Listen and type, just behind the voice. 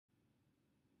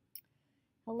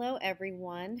Hello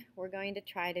everyone. We're going to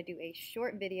try to do a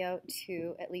short video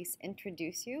to at least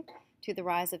introduce you to the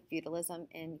rise of feudalism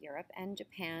in Europe and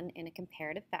Japan in a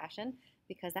comparative fashion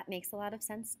because that makes a lot of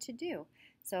sense to do.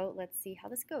 So let's see how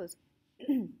this goes.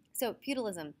 So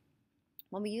feudalism.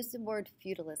 When we use the word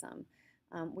feudalism,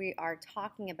 we are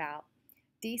talking about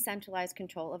decentralized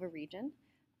control of a region,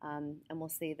 and we'll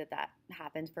see that that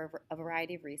happens for a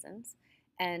variety of reasons,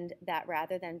 and that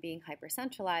rather than being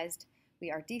hyper-centralized, we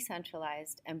are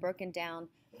decentralized and broken down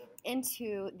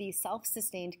into these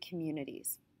self-sustained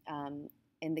communities.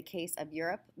 In the case of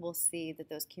Europe, we'll see that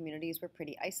those communities were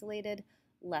pretty isolated,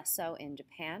 less so in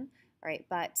Japan, right?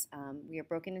 But we are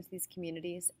broken into these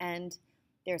communities, and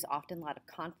there's often a lot of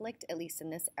conflict, at least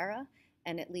in this era,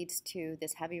 and it leads to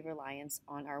this heavy reliance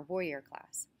on our warrior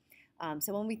class.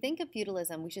 So when we think of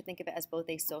feudalism, we should think of it as both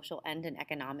a social and an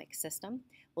economic system.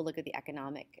 We'll look at the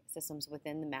economic systems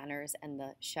within the manors and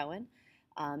the shoen.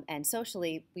 And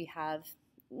socially, we have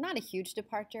not a huge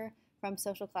departure from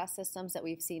social class systems that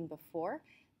we've seen before,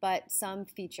 but some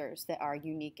features that are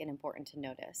unique and important to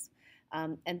notice.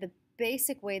 And the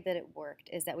basic way that it worked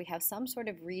is that we have some sort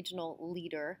of regional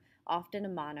leader, often a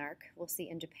monarch. We'll see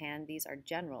in Japan, these are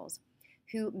generals,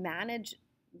 who manage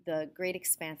the great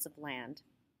expanse of land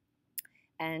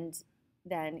and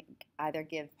then either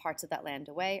give parts of that land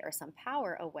away or some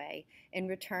power away in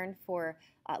return for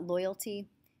loyalty,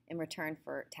 in return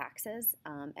for taxes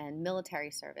and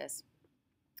military service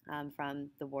from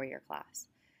the warrior class.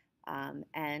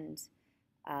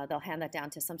 They'll hand that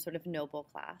down to some sort of noble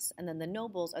class. And then the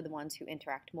nobles are the ones who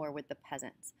interact more with the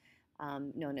peasants,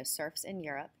 known as serfs in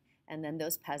Europe. And then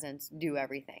those peasants do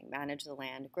everything, manage the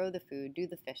land, grow the food, do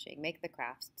the fishing, make the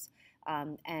crafts,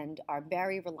 and are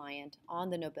very reliant on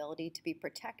the nobility to be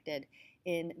protected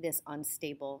in this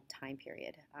unstable time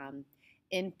period.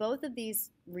 In both of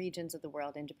these regions of the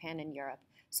world, in Japan and Europe,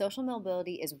 social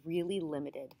mobility is really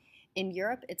limited. In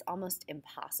Europe, it's almost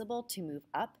impossible to move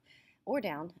up or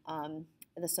down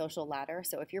the social ladder.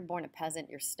 So if you're born a peasant,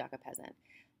 you're stuck a peasant.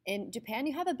 In Japan,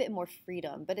 you have a bit more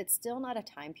freedom, but it's still not a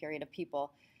time period of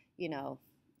people, you know,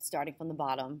 starting from the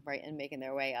bottom, right, and making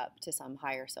their way up to some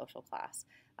higher social class.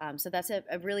 So that's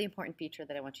a really important feature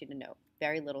that I want you to know.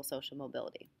 Very little social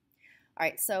mobility. All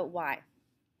right, so why?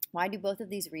 Why do both of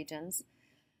these regions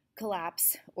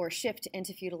collapse or shift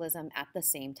into feudalism at the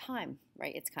same time,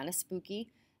 right? It's kind of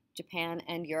spooky. Japan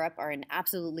and Europe are in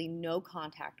absolutely no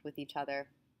contact with each other,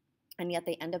 and yet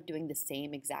they end up doing the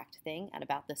same exact thing at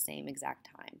about the same exact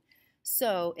time.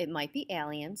 So it might be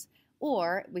aliens,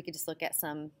 or we could just look at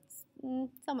some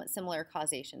somewhat similar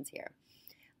causations here.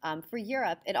 For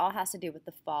Europe, it all has to do with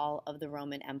the fall of the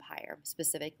Roman Empire,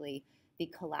 specifically the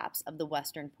collapse of the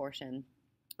western portion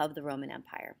of the Roman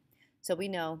Empire. So we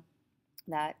know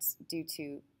that due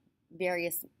to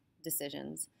various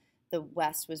decisions, the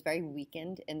West was very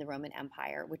weakened in the Roman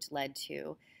Empire, which led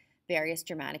to various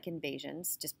Germanic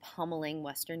invasions, just pummeling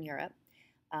Western Europe.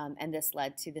 And this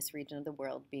led to this region of the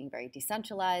world being very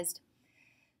decentralized,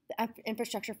 the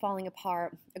infrastructure falling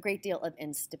apart, a great deal of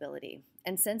instability.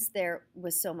 And since there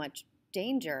was so much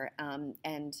danger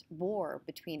and war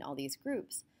between all these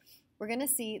groups, we're going to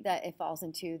see that it falls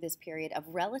into this period of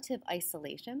relative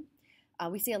isolation.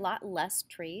 We see a lot less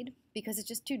trade because it's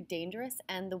just too dangerous,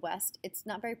 and the West, it's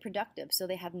not very productive, so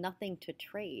they have nothing to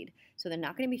trade. So they're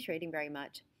not going to be trading very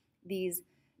much. These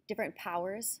different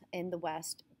powers in the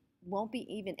West won't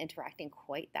be even interacting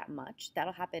quite that much.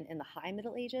 That'll happen in the High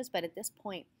Middle Ages, but at this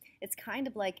point, it's kind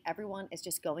of like everyone is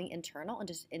just going internal and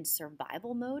just in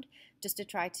survival mode just to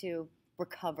try to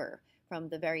recover from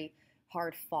the very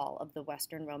hard fall of the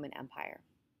Western Roman Empire.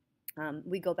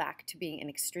 We go back to being an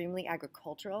extremely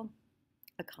agricultural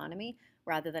economy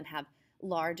rather than have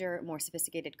larger, more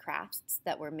sophisticated crafts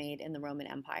that were made in the Roman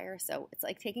Empire. So it's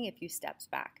like taking a few steps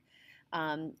back.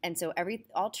 And so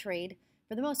all trade,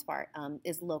 for the most part,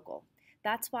 is local.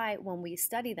 That's why when we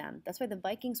study them, that's why the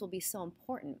Vikings will be so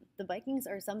important. The Vikings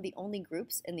are some of the only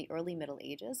groups in the early Middle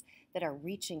Ages that are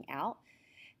reaching out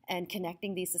and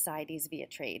connecting these societies via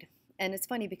trade. And it's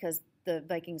funny because the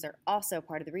Vikings are also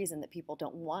part of the reason that people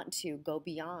don't want to go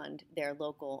beyond their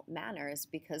local manors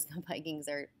because the Vikings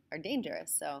are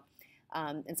dangerous. So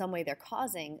in some way they're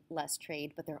causing less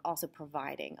trade, but they're also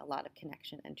providing a lot of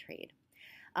connection and trade.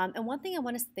 And one thing I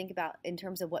want us to think about in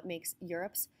terms of what makes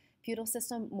Europe's feudal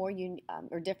system more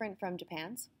or different from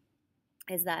Japan's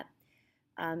is that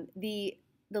the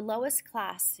lowest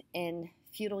class in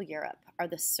feudal Europe are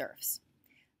the serfs.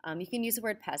 You can use the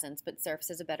word peasants, but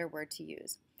serfs is a better word to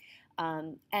use.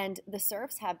 And the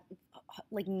serfs have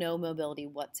like no mobility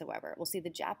whatsoever. We'll see the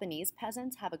Japanese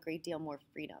peasants have a great deal more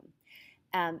freedom.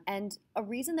 And a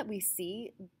reason that we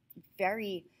see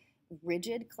very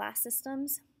rigid class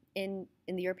systems in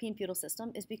the European feudal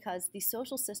system is because the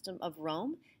social system of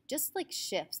Rome just like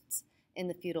shifts in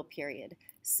the feudal period.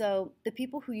 So the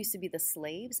people who used to be the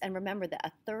slaves, and remember that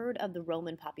a third of the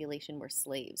Roman population were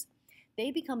slaves,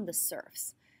 they become the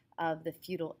serfs of the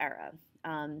feudal era.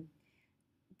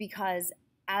 Because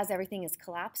as everything is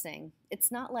collapsing,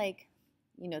 it's not like,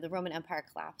 the Roman Empire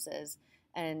collapses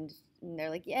and they're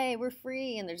like, yay, we're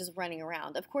free, and they're just running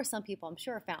around. Of course, some people, I'm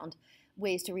sure, found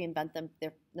ways to reinvent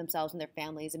themselves and their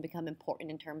families and become important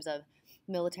in terms of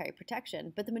military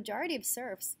protection. But the majority of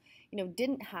serfs,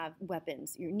 didn't have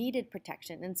weapons, you needed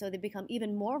protection, and so they become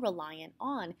even more reliant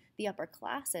on the upper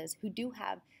classes who do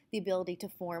have the ability to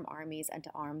form armies and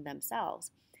to arm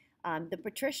themselves. The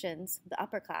patricians, the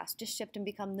upper class, just shift and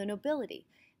become the nobility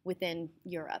within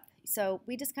Europe. So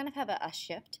we just kind of have a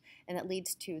shift, and it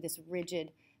leads to this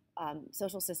rigid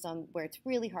social system where it's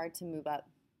really hard to move up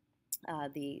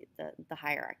the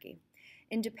hierarchy.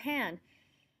 In Japan,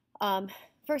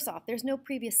 first off, there's no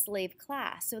previous slave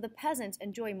class, so the peasants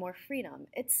enjoy more freedom.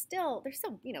 They're still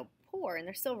poor, and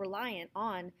they're still reliant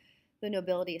on the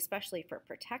nobility, especially for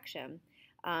protection.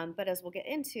 But as we'll get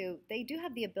into, they do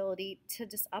have the ability to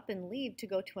just up and leave to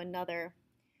go to another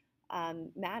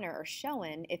manor or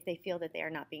showen if they feel that they are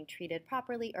not being treated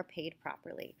properly or paid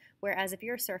properly. Whereas if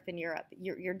you're a serf in Europe,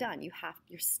 you're done.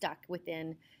 You're stuck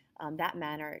within that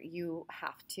manor. You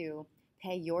have to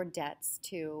pay your debts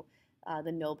to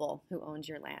the noble who owns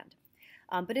your land.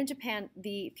 But in Japan,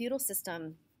 the feudal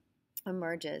system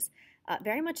emerges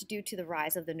very much due to the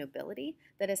rise of the nobility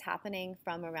that is happening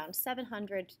from around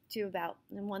 700 to about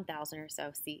 1000 or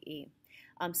so CE.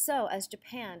 So as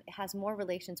Japan has more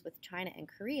relations with China and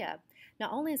Korea,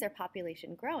 not only is their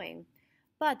population growing,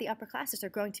 but the upper classes are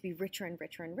growing to be richer and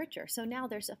richer and richer. So now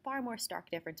there's a far more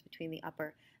stark difference between the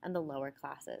upper and the lower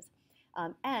classes.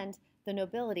 And the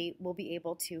nobility will be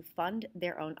able to fund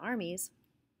their own armies,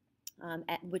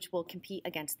 which will compete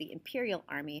against the imperial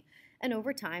army. And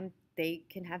over time, they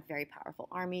can have very powerful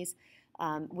armies,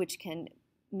 which can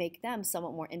make them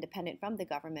somewhat more independent from the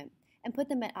government and put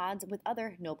them at odds with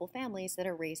other noble families that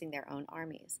are raising their own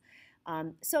armies.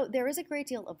 So there is a great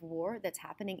deal of war that's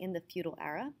happening in the feudal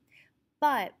era,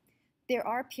 but there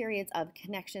are periods of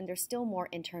connection. There's still more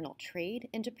internal trade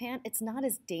in Japan. It's not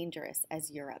as dangerous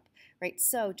as Europe, right?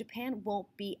 So Japan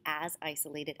won't be as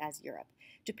isolated as Europe.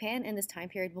 Japan in this time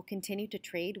period will continue to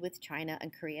trade with China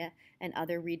and Korea and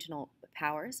other regional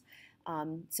powers.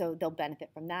 So they'll benefit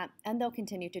from that, and they'll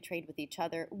continue to trade with each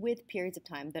other with periods of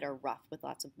time that are rough with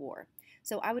lots of war.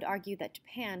 So I would argue that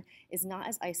Japan is not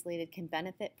as isolated, can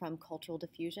benefit from cultural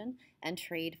diffusion and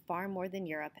trade far more than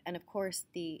Europe, and of course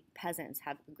the peasants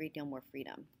have a great deal more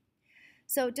freedom.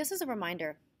 So just as a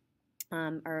reminder,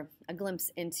 or a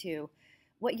glimpse into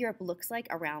what Europe looks like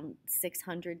around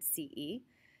 600 CE,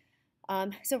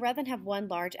 so rather than have one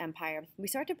large empire, we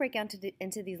start to break down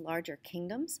into these larger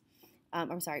kingdoms,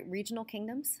 regional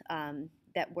kingdoms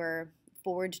that were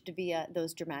forged via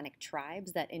those Germanic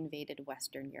tribes that invaded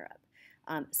Western Europe.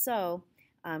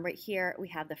 Right here we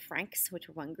have the Franks, which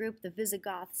were one group, the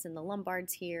Visigoths and the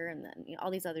Lombards here, and then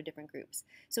all these other different groups.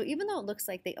 So even though it looks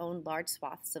like they owned large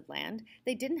swaths of land,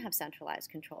 they didn't have centralized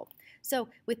control. So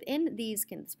within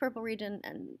this purple region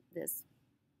and this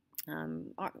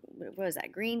what is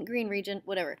that, green region,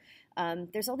 whatever,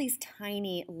 there's all these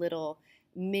tiny little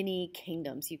mini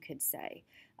kingdoms, you could say.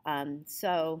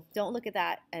 So don't look at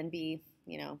that and be,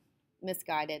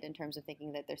 misguided in terms of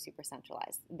thinking that they're super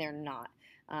centralized. They're not.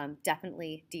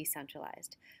 Definitely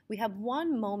decentralized. We have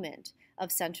one moment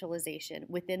of centralization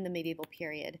within the medieval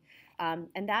period,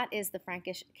 and that is the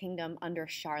Frankish kingdom under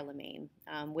Charlemagne,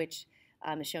 which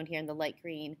is shown here in the light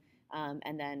green,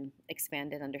 and then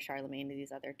expanded under Charlemagne.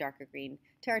 These other darker green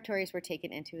territories were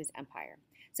taken into his empire.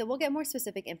 So we'll get more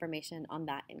specific information on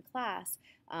that in class,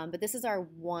 but this is our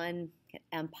one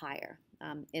empire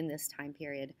in this time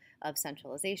period of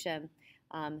centralization.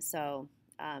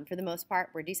 For the most part,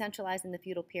 we're decentralized in the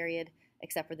feudal period,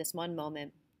 except for this one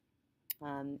moment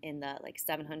in the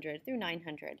 700 through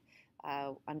 900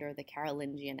 under the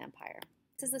Carolingian Empire.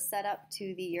 This is the setup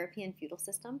to the European feudal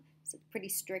system. It's a pretty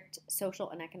strict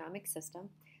social and economic system.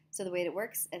 So the way it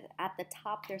works, at the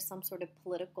top there's some sort of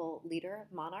political leader,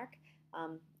 monarch.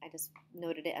 I just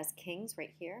noted it as kings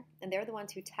right here. And they're the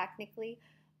ones who technically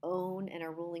own and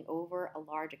are ruling over a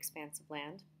large expanse of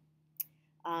land.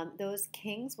 Those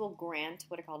kings will grant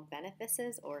what are called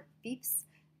benefices or fiefs,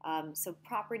 so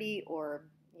property or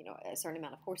a certain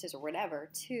amount of horses or whatever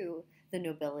to the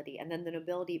nobility, and then the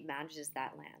nobility manages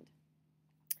that land.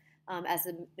 As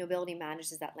the nobility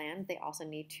manages that land, they also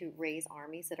need to raise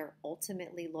armies that are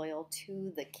ultimately loyal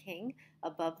to the king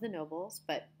above the nobles,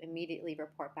 but immediately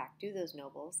report back to those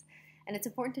nobles. And it's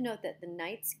important to note that the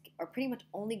knights are pretty much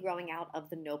only growing out of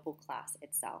the noble class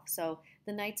itself. So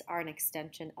the knights are an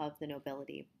extension of the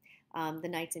nobility. The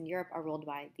knights in Europe are ruled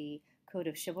by the code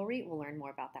of chivalry. We'll learn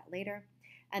more about that later.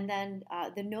 And then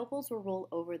the nobles will rule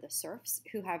over the serfs,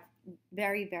 who have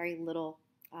very, very little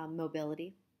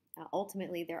mobility.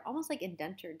 Ultimately, they're almost like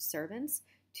indentured servants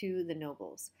to the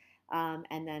nobles.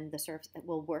 And then the serfs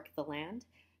will work the land,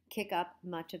 kick up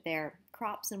much of their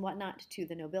crops and whatnot to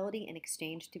the nobility in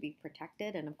exchange to be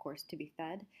protected and, of course, to be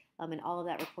fed. And all of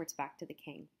that reports back to the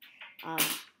king.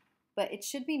 But it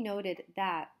should be noted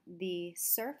that the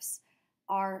serfs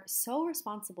are so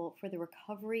responsible for the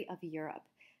recovery of Europe.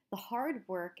 The hard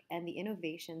work and the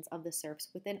innovations of the serfs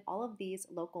within all of these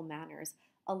local manors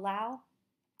allow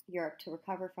Europe to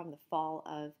recover from the fall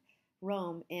of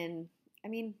Rome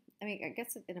I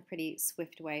guess in a pretty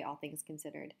swift way, all things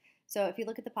considered. So if you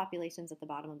look at the populations at the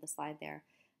bottom of the slide there,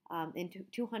 in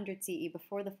 200 CE,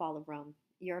 before the fall of Rome,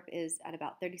 Europe is at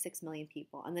about 36 million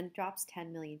people, and then it drops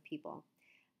 10 million people.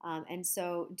 And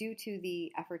so due to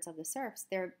the efforts of the serfs,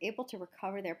 they're able to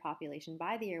recover their population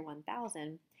by the year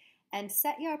 1000 and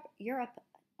set Europe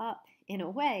up in a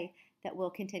way that will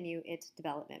continue its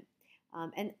development.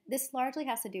 And this largely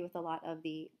has to do with a lot of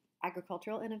the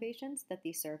agricultural innovations that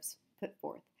the serfs put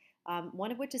forth.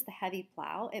 One of which is the heavy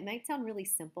plow. It might sound really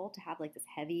simple to have like this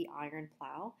heavy iron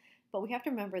plow, but we have to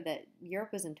remember that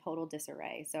Europe was in total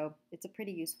disarray, so it's a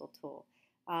pretty useful tool.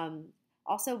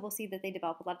 Also, we'll see that they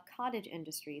develop a lot of cottage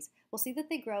industries. We'll see that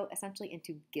they grow essentially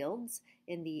into guilds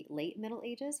in the late Middle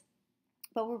Ages,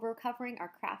 but we're recovering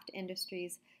our craft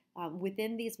industries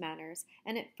within these manors,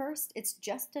 and at first it's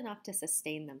just enough to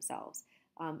sustain themselves.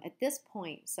 At this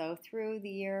point, so through the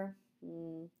year,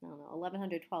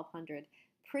 1100, 1200,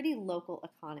 pretty local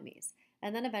economies.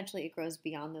 And then eventually it grows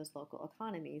beyond those local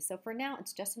economies. So for now,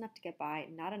 it's just enough to get by,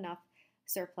 not enough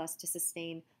surplus to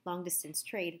sustain long-distance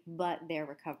trade, but they're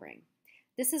recovering.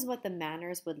 This is what the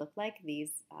manors would look like,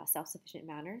 these self-sufficient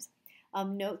manors.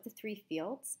 Note the three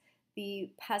fields. The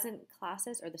peasant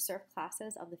classes or the serf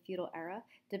classes of the feudal era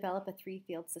develop a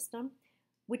three-field system,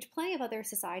 which plenty of other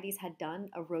societies had done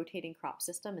a rotating crop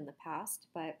system in the past,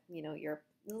 but Europe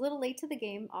is a little late to the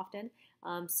game often.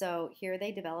 So here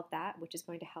they develop that, which is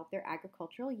going to help their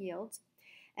agricultural yields.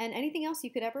 And anything else you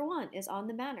could ever want is on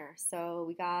the manor. So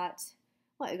we got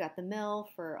the mill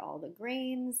for all the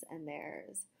grains, and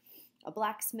there's a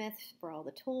blacksmith for all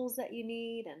the tools that you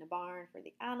need, and a barn for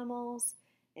the animals,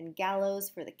 and gallows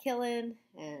for the killing,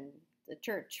 and the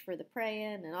church for the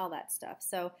praying, and all that stuff.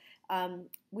 So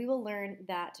we will learn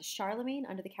that Charlemagne,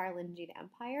 under the Carolingian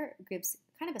Empire, gives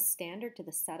kind of a standard to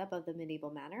the setup of the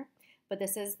medieval manor. But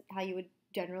this is how you would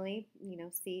generally,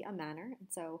 see a manor. And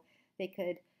so they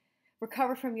could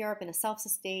recover from Europe in a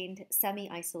self-sustained,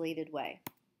 semi-isolated way.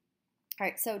 All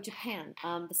right, so Japan.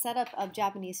 The setup of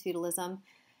Japanese feudalism,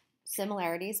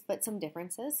 similarities, but some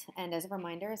differences. And as a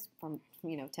reminder, from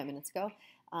 10 minutes ago,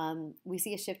 we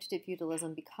see a shift to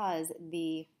feudalism because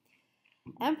the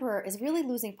emperor is really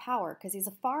losing power because he's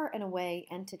a far and away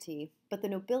entity, but the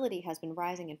nobility has been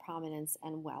rising in prominence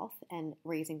and wealth and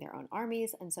raising their own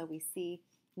armies, and so we see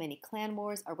many clan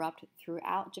wars erupt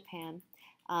throughout Japan.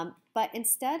 But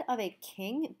instead of a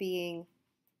king being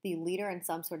the leader in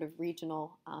some sort of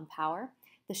regional power,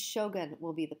 the shogun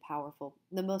will be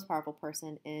the most powerful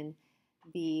person in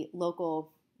the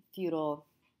local feudal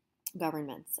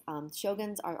governments.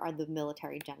 Shoguns are the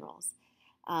military generals.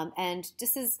 And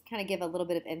just to kind of give a little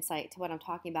bit of insight to what I'm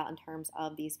talking about in terms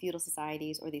of these feudal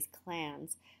societies or these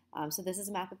clans. So this is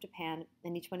a map of Japan,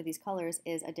 and each one of these colors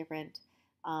is a different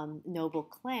noble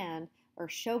clan or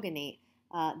shogunate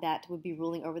that would be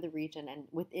ruling over the region, and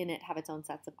within it have its own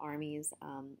sets of armies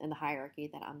and the hierarchy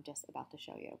that I'm just about to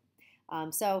show you.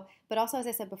 But also, as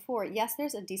I said before, yes,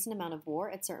 there's a decent amount of war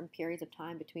at certain periods of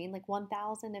time between like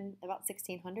 1000 and about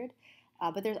 1600.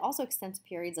 But there's also extensive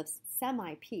periods of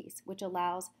semi-peace, which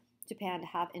allows Japan to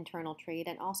have internal trade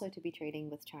and also to be trading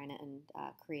with China and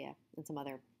Korea and some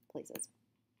other places.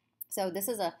 So this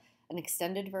is an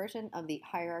extended version of the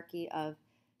hierarchy of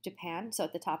Japan. So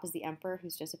at the top is the emperor,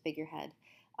 who's just a figurehead.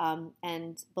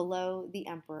 And below the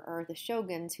emperor are the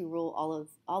shoguns, who rule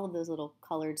all of those little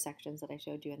colored sections that I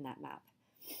showed you in that map.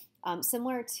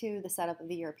 Similar to the setup of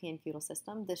the European feudal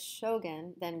system, the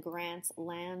shogun then grants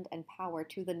land and power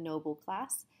to the noble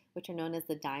class, which are known as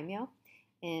the daimyo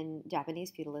in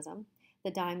Japanese feudalism. The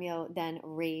daimyo then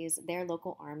raise their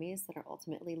local armies that are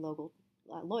ultimately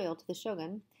loyal to the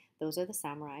shogun. Those are the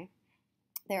samurai.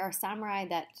 There are samurai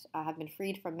that have been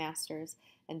freed from masters,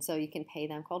 and so you can pay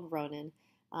them, called ronin.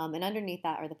 And underneath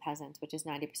that are the peasants, which is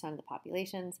 90% of the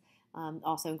populations,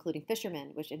 also including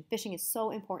fishermen, and fishing is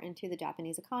so important to the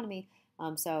Japanese economy.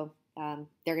 They're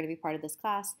going to be part of this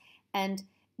class. And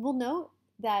we'll note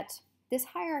that this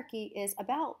hierarchy is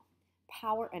about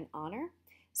power and honor.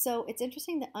 So it's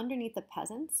interesting that underneath the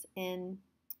peasants in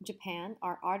Japan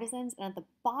are artisans, and at the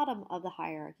bottom of the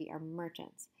hierarchy are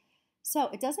merchants. So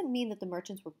it doesn't mean that the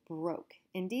merchants were broke.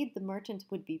 Indeed, the merchants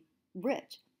would be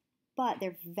rich, but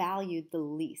they're valued the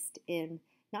least in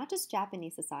not just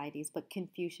Japanese societies, but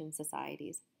Confucian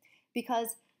societies.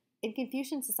 Because in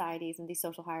Confucian societies and these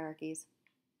social hierarchies,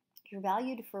 you're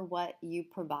valued for what you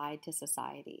provide to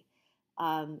society.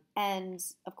 And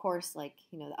of course,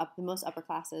 the most upper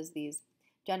classes, these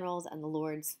generals and the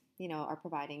lords, are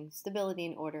providing stability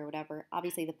and order, whatever.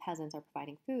 Obviously, the peasants are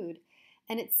providing food.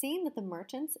 And it's seen that the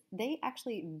merchants, they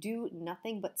actually do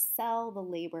nothing but sell the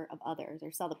labor of others,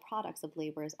 or sell the products of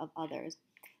labors of others.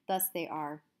 Thus, they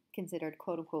are considered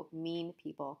quote-unquote mean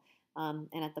people, and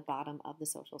at the bottom of the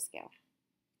social scale.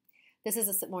 This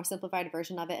is a more simplified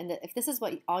version of it, and if this is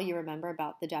all you remember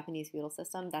about the Japanese feudal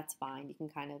system, that's fine. You can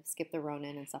kind of skip the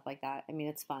ronin and stuff like that. I mean,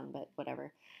 it's fun, but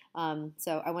whatever.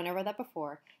 So I went over that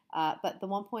before, but the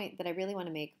one point that I really want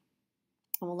to make,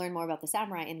 and we'll learn more about the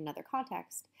samurai in another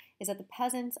context, is that the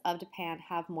peasants of Japan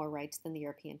have more rights than the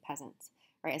European peasants.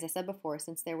 Right? As I said before,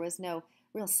 since there was no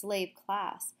real slave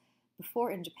class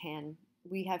before in Japan,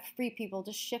 we have free people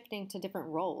just shifting to different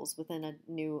roles within a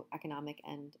new economic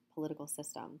and political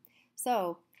system.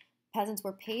 So peasants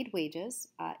were paid wages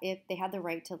if they had the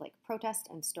right to protest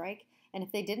and strike. And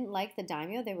if they didn't like the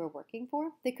daimyo they were working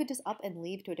for, they could just up and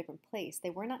leave to a different place.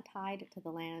 They were not tied to the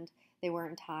land. They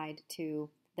weren't tied to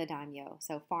the daimyo.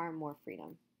 So far more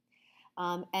freedom.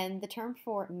 And the term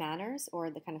for manors, or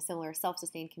the kind of similar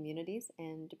self-sustained communities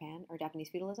in Japan or Japanese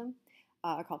feudalism,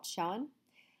 are called shoen.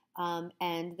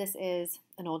 And this is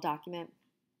an old document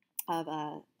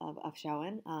of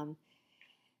shoen.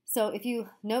 So if you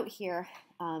note here,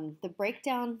 the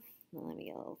breakdown, let me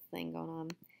get a little thing going on.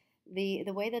 The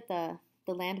way that the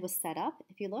land was set up,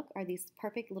 if you look, are these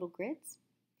perfect little grids.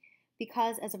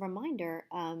 Because as a reminder,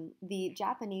 the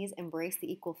Japanese embraced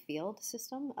the equal field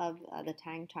system of the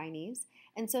Tang Chinese.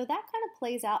 And so that kind of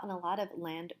plays out in a lot of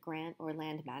land grant or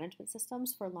land management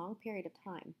systems for a long period of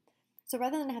time. So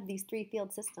rather than have these three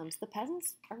field systems, the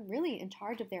peasants are really in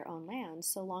charge of their own land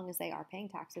so long as they are paying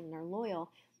taxes and are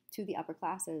loyal to the upper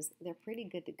classes. They're pretty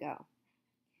good to go.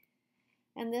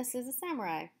 And this is a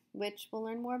samurai, which we'll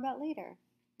learn more about later.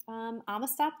 I'm going to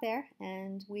stop there,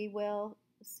 and we will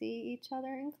see each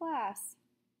other in class.